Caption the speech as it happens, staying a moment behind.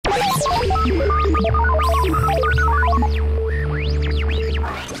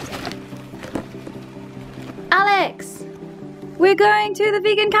We're going to the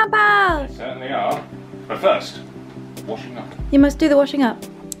vegan camp out! Certainly are. But first, washing up. You must do the washing up.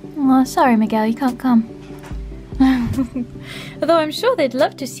 Oh, sorry Miguel, you can't come. Although I'm sure they'd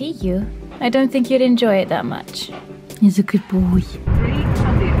love to see you. I don't think you'd enjoy it that much. He's a good boy. 3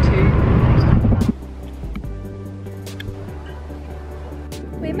 and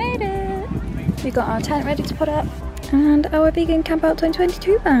 2. We made it! We got our tent ready to put up. And our vegan camp out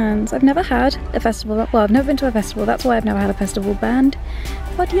 2022 bands. I've never had a festival, well I've never been to a festival, that's why I've never had a festival band.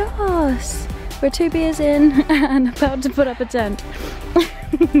 But yes, we're 2 beers in and about to put up a tent.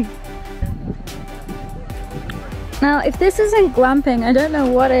 Now if this isn't glamping, I don't know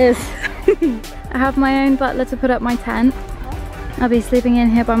what is. I have my own butler to put up my tent. I'll be sleeping in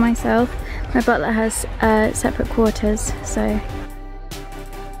here by myself. My butler has separate quarters, so.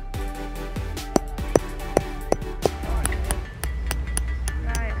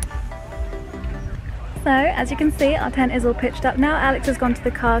 So, as you can see, our tent is all pitched up now. Alex has gone to the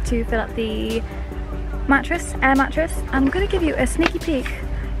car to fill up the mattress, air mattress. I'm going to give you a sneaky peek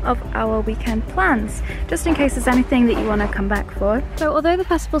of our weekend plans, just in case there's anything that you want to come back for. So although the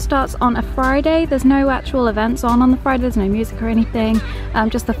festival starts on a Friday, there's no actual events on the Friday, there's no music or anything,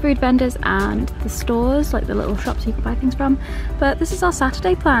 just the food vendors and the stores, like the little shops you can buy things from. But this is our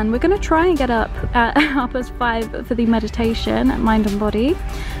Saturday plan. We're going to try and get up at 5:30 for the meditation at Mind and Body.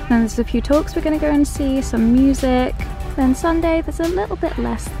 Then there's a few talks, we're going to go and see some music. Then Sunday, there's a little bit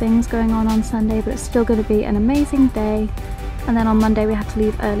less things going on Sunday, but it's still going to be an amazing day. And then on Monday we have to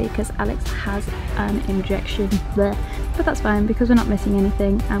leave early because Alex has an injection there. But that's fine because we're not missing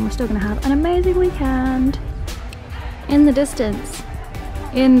anything and we're still going to have an amazing weekend. In the distance,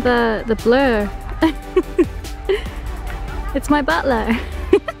 in the blur, it's my butler.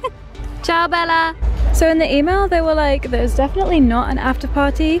 Ciao Bella! So in the email they were like, there's definitely not an after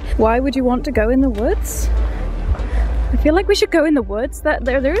party. Why would you want to go in the woods? I feel like we should go in the woods.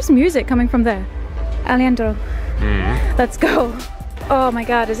 There is music coming from there. Alejandro. Let's go. Oh my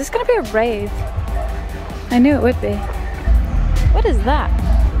god, is this gonna be a rave? I knew it would be. What is that?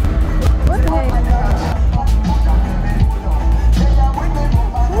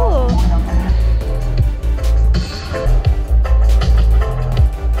 Cool.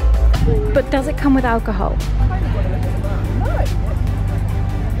 But does it come with alcohol?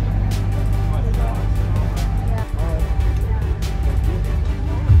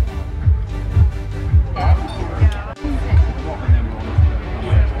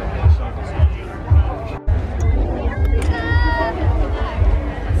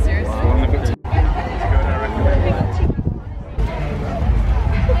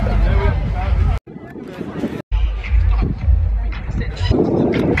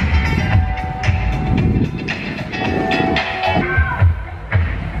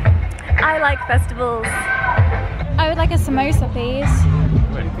 Festivals. I would like a samosa, please.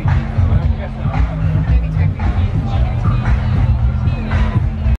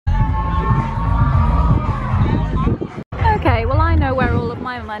 Okay, well I know where all of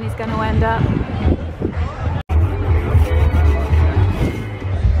my money's going to end up.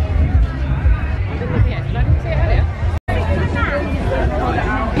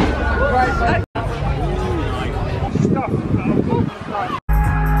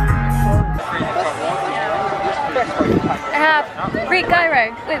 Greek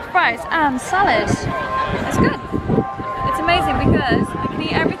gyro with fries and salad. It's good. It's amazing because I can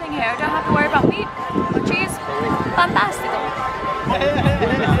eat everything here. I don't have to worry about meat or cheese. Fantastic.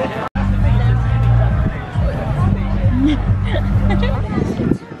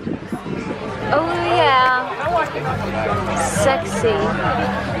 Oh yeah. Sexy.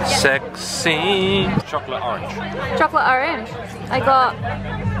 Sexy. Chocolate orange. Chocolate orange. I got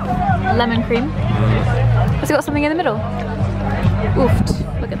lemon cream. Has it got something in the middle?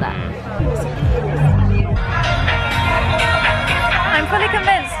 Oofed. Look at that. I'm fully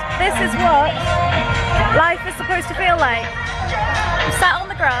convinced this is what life is supposed to feel like. I'm sat on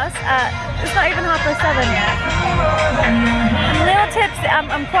the grass at, it's not even 7:30 yet. I'm a little tipsy,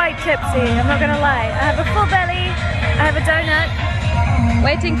 I'm quite tipsy, I'm not gonna lie. I have a full belly, I have a donut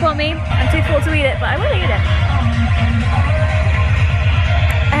waiting for me. I'm too full to eat it, but I will eat it.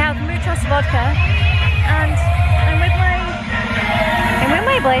 I have muchos vodka and I'm with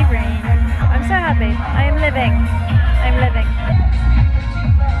my boyfriend. I'm so happy. I am living. I'm living.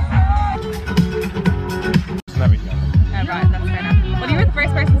 There we go. Oh, right, that's fair enough. Well, you were the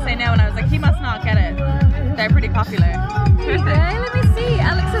first person to say no, and I was like, he must not get it. They're pretty popular. Okay, let me see.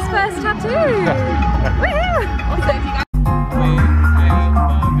 Alex's first tattoo. Woohoo! Also, if you guys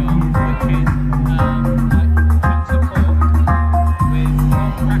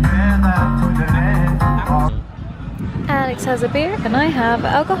Alex has a beer and I have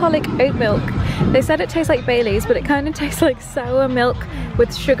alcoholic oat milk. They said it tastes like Bailey's, but it kind of tastes like sour milk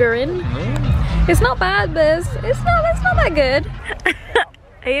with sugar in. It's not bad, but it's not that good.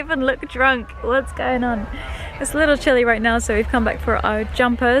 I even look drunk. What's going on? It's a little chilly right now, so we've come back for our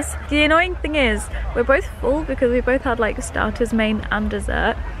jumpers. The annoying thing is, we're both full because we both had like starters, main and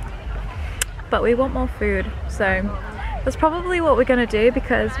dessert. But we want more food, so that's probably what we're gonna do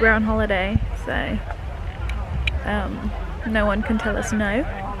because we're on holiday, so no one can tell us no.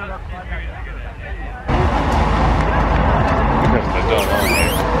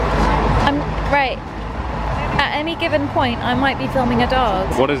 Right. At any given point, I might be filming a dog.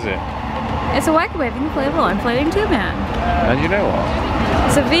 What is it? It's a wacky-waving inflatable inflating tube man. And you know what?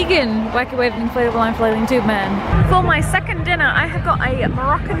 It's a vegan wacky-waving inflatable inflating tube man. For my second dinner, I have got a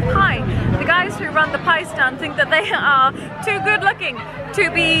Moroccan pie. The guys who run the pie stand think that they are too good looking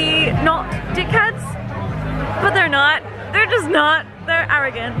to be not dickheads, but they're not. They're just not. They're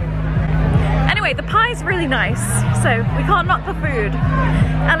arrogant. Anyway, the pie's really nice, so we can't knock the food.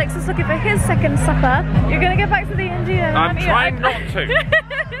 Alex is looking for his second supper. You're gonna get back to the Indian. I'm trying not to.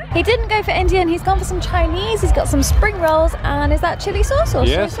 He didn't go for Indian, he's gone for some Chinese. He's got some spring rolls, and is that chili sauce or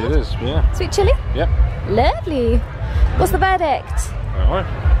yes, soy it sauce? is, yeah. Sweet chili? Yep. Lovely. What's the verdict? Alright.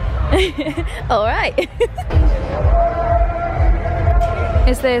 Alright.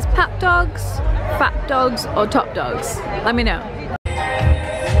 Is this pap dogs, fat dogs, or top dogs? Let me know.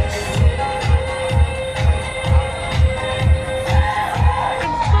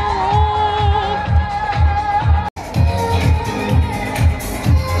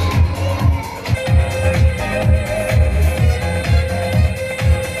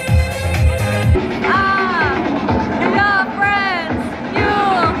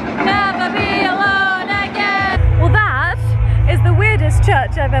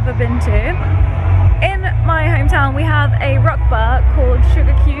 Church I've ever been to. In my hometown we have a rock bar called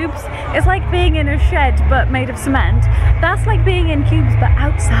Sugar Cubes. It's like being in a shed but made of cement. That's like being in cubes but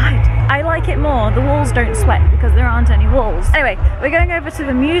outside. I like it more. The walls don't sweat because there aren't any walls. Anyway, we're going over to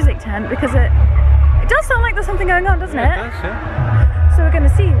the music tent because it does sound like there's something going on, doesn't it? It does, yeah. So we're going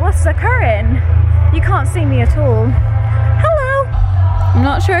to see what's occurring. You can't see me at all. Hello! I'm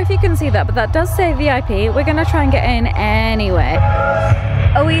not sure if you can see that, but that does say VIP. We're gonna try and get in anyway.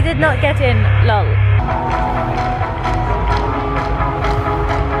 Oh, we did not get in, lol.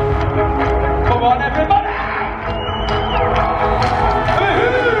 Come on, everybody!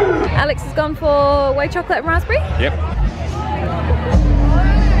 Alex has gone for white chocolate and raspberry. Yep.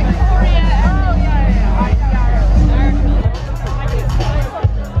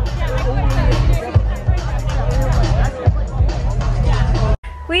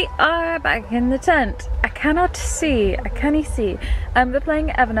 We are back in the tent. I cannot see. They're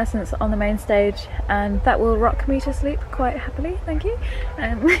playing Evanescence on the main stage, and that will rock me to sleep quite happily. Thank you.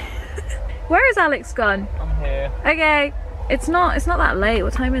 Where is Alex gone? I'm here. Okay, it's not that late.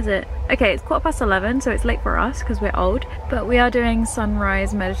 What time is it? Okay, it's 11:15, so it's late for us because we're old. But we are doing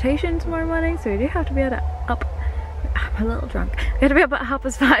sunrise meditation tomorrow morning, so we do have to be up. I'm a little drunk. We have to be up at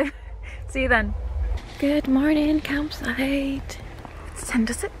 5:30. See you then. Good morning, campsite. It's 10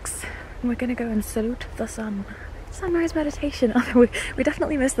 to 6 and we're gonna go and salute the sun. Sunrise meditation. Oh, we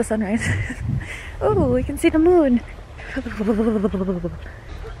definitely missed the sunrise. Oh, we can see the moon.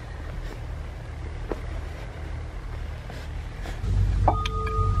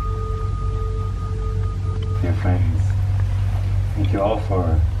 Dear friends, thank you all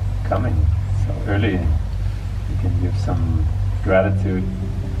for coming so early. You can give some gratitude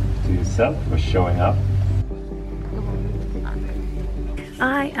to yourself for showing up.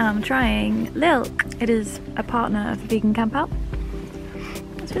 I am trying Lilk. It is a partner of the vegan camp out.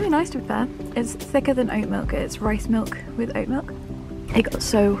 It's really nice to be fair. It's thicker than oat milk. It's rice milk with oat milk. It got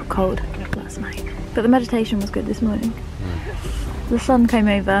so cold last night, but the meditation was good this morning. The sun came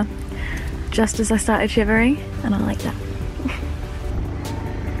over just as I started shivering, and I like that.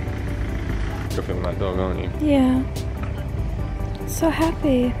 You're feeling that dog, aren't you? Yeah. So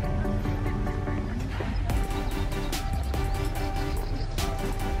happy.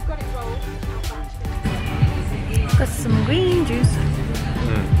 Got some green juice.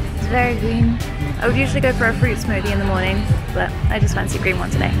 It's very green. I would usually go for a fruit smoothie in the morning, but I just fancy a green one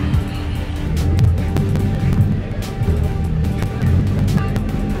today.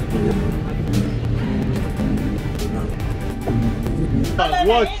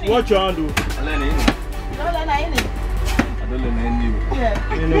 What you want to do?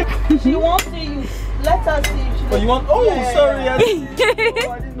 She won't see you. Let her see you. Oh, you want? Oh, Yeah, sorry. yeah. I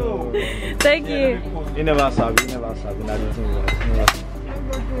didn't know. Thank you. You never sabi.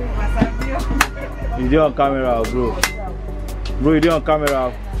 You do on camera, bro. Rudy on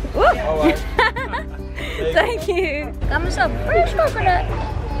camera. Thank you. Got myself fresh coconut.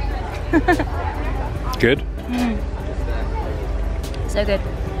 Good. So good.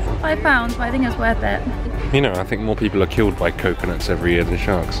 £5, but I think it's worth it. You know, I think more people are killed by coconuts every year than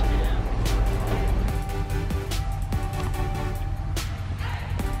sharks.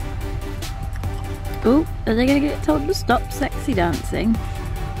 Ooh, are they gonna get told to stop sexy dancing?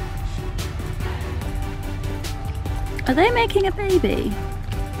 Are they making a baby?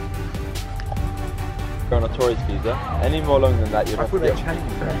 On a tourist visa. Any more long than that, you'd have to get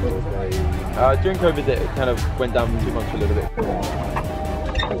changed. During COVID, it kind of went down too much a little bit.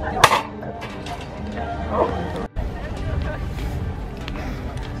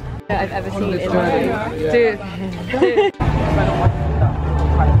 I've ever seen in my dude.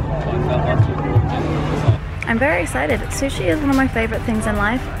 I'm very excited. Sushi is one of my favorite things in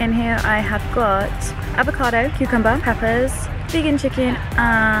life. In here I have got avocado, cucumber, peppers, vegan chicken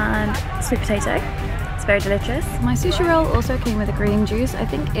and sweet potato. It's very delicious. My sushi roll also came with a green juice. I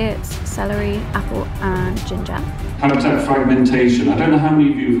think it's celery, apple and ginger. Habitat fragmentation. I don't know how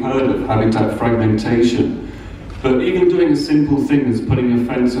many of you have heard of habitat fragmentation, but even doing a simple thing as putting a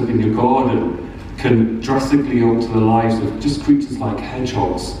fence up in your garden can drastically alter the lives of just creatures like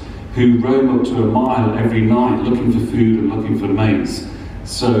hedgehogs who roam up to a mile every night looking for food and looking for mates.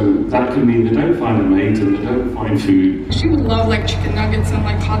 So that can mean they don't find a mate and they don't find food. She would love like chicken nuggets and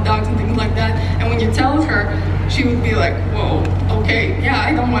like hot dogs and things like that. And when you tell her, she would be like, whoa, okay, yeah,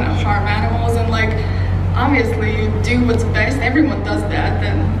 I don't want to harm animals. And like, obviously you do what's best. Everyone does that.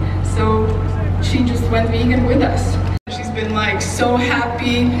 And so she just went vegan with us. She's been like so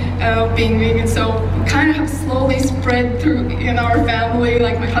happy being vegan. So we kind of have slowly spread through in our family.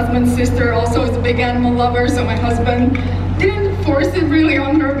 Like my husband's sister also is a big animal lover. So my husband didn't force it really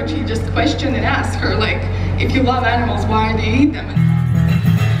on her, but she just questioned and asked her, like, if you love animals, why do you eat them?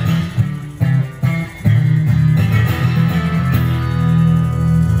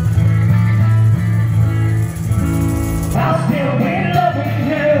 I'll still be loving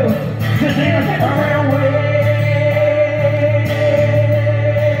you, just in a different way.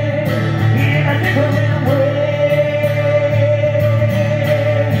 In a different way.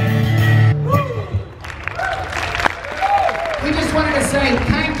 We just wanted to say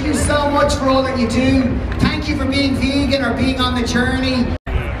thank you so much for all that you do. Thank you for being vegan or being on the journey.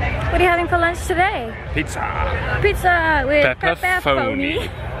 What are you having for lunch today? Pizza. Pizza with Pepperoni.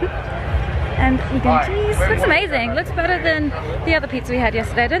 And vegan cheese. Looks amazing. Looks better than the other pizza we had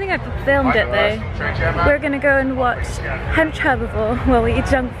yesterday. I don't think I filmed it though. We're gonna go and watch Hench Herbivore while we eat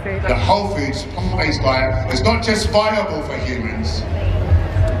junk food. The whole foods plant-based diet is not just viable for humans.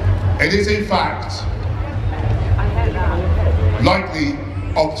 It is in fact likely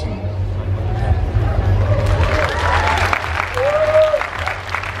optimal.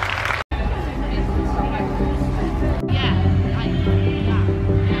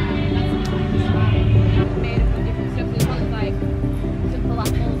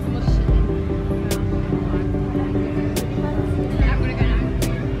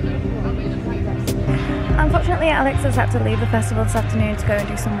 Unfortunately, Alex has had to leave the festival this afternoon to go and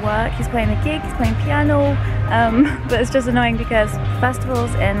do some work. He's playing a gig, he's playing piano, but it's just annoying because the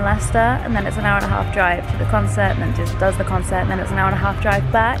festival's in Leicester and then it's an hour-and-a-half drive to the concert and then just does the concert and then it's an hour-and-a-half drive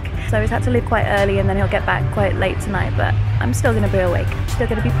back. So he's had to leave quite early and then he'll get back quite late tonight, but I'm still going to be awake. Still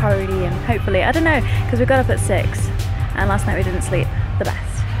going to be partying, hopefully. I don't know, because we got up at 6 and last night we didn't sleep the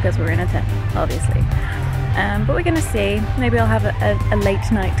best because we were in a tent, obviously. But we're gonna see. Maybe I'll have a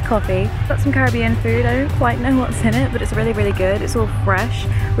late night coffee. Got some Caribbean food. I don't quite know what's in it, but it's really, really good. It's all fresh.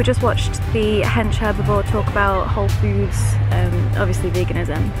 We just watched the Hench Herbivore talk about whole foods, obviously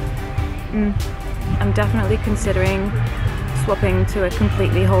veganism. I'm definitely considering swapping to a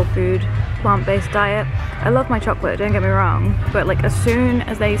completely whole food, plant-based diet. I love my chocolate, don't get me wrong, but like as soon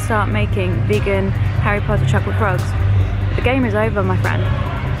as they start making vegan Harry Potter chocolate frogs, the game is over, my friend.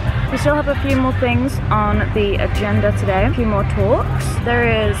 We still have a few more things on the agenda today, a few more talks. There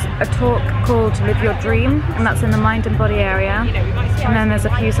is a talk called Live Your Dream, and that's in the Mind and Body area. And then there's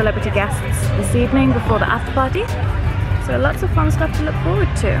a few celebrity guests this evening before the after party. So lots of fun stuff to look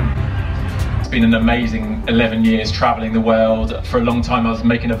forward to. It's been an amazing 11 years traveling the world. For a long time I was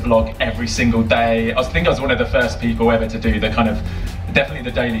making a vlog every single day. I think I was one of the first people ever to do the kind of, definitely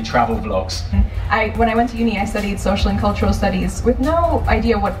the daily travel vlogs. When I went to uni, I studied social and cultural studies with no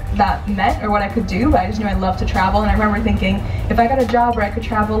idea what that meant or what I could do, but I just knew I loved to travel. And I remember thinking, if I got a job where I could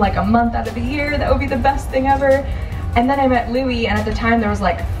travel like a month out of the year, that would be the best thing ever. And then I met Louis, and at the time there was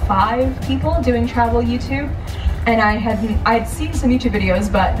like 5 people doing travel YouTube. And I'd seen some YouTube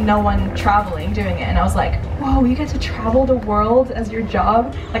videos, but no one traveling doing it, and I was like, whoa, you get to travel the world as your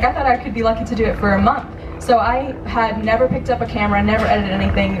job? Like, I thought I could be lucky to do it for a month. So I had never picked up a camera, never edited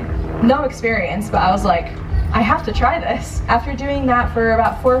anything, no experience, but I was like, I have to try this. After doing that for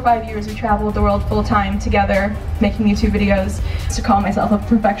about 4 or 5 years, we traveled the world full time together, making YouTube videos. To call myself a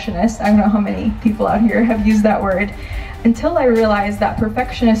perfectionist, I don't know how many people out here have used that word, until I realized that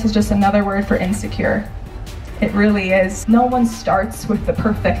perfectionist is just another word for insecure. It really is. No one starts with the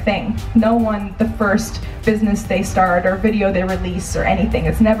perfect thing. No one, the first business they start or video they release or anything,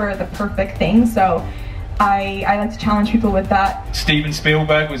 it's never the perfect thing. So I like to challenge people with that. Steven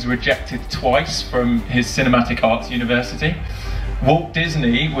Spielberg was rejected twice from his Cinematic Arts University. Walt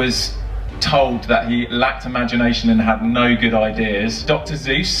Disney was told that he lacked imagination and had no good ideas. Dr.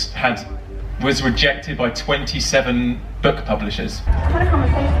 Seuss was rejected by 27 book publishers.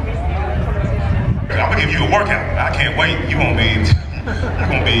 I'm gonna give you a workout. I can't wait. Your mom's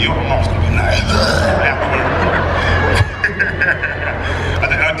gonna be nice afterward.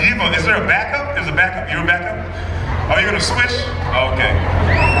 Is there a backup? There's a backup. You're a backup? Are you gonna switch? Okay.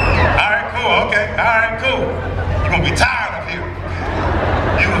 All right, cool. Okay. All right, cool. You're gonna be tired up here.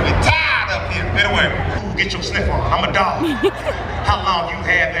 You're gonna be tired up here. Anyway, get your sniff on. I'm a dog. How long you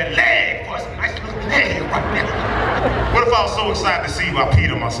have that leg for? It's a nice little leg right there. What if I was so excited to see you I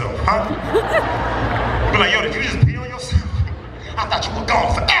peed on myself, huh? Be like, yo, did you just pee on yourself? I thought you were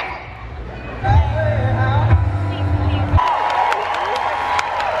gone forever.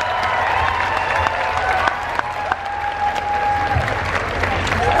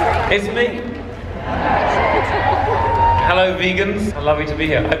 It's me. Hello vegans, lovely to be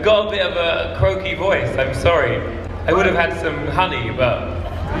here. I've got a bit of a croaky voice, I'm sorry. I would have had some honey, but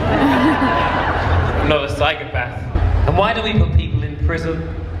I'm not a psychopath. And why do we put people in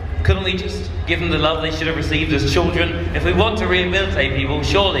prison? Couldn't we just give them the love they should have received as children? If we want to rehabilitate people,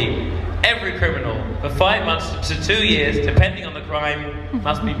 surely every criminal for 5 months to 2 years, depending on the crime,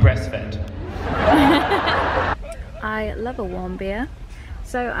 must be breastfed. I love a warm beer.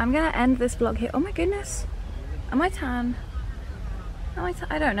 So I'm gonna end this vlog here. Oh my goodness. Am I tan? I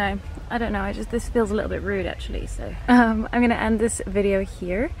don't know. This feels a little bit rude actually. So I'm gonna end this video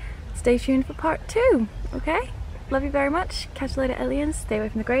here. Stay tuned for part 2, okay? Love you very much. Catch you later, aliens. Stay away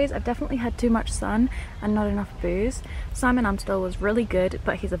from the Graze. I've definitely had too much sun and not enough booze. Simon Amstell was really good,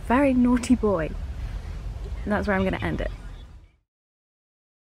 but he's a very naughty boy. And that's where I'm gonna end it.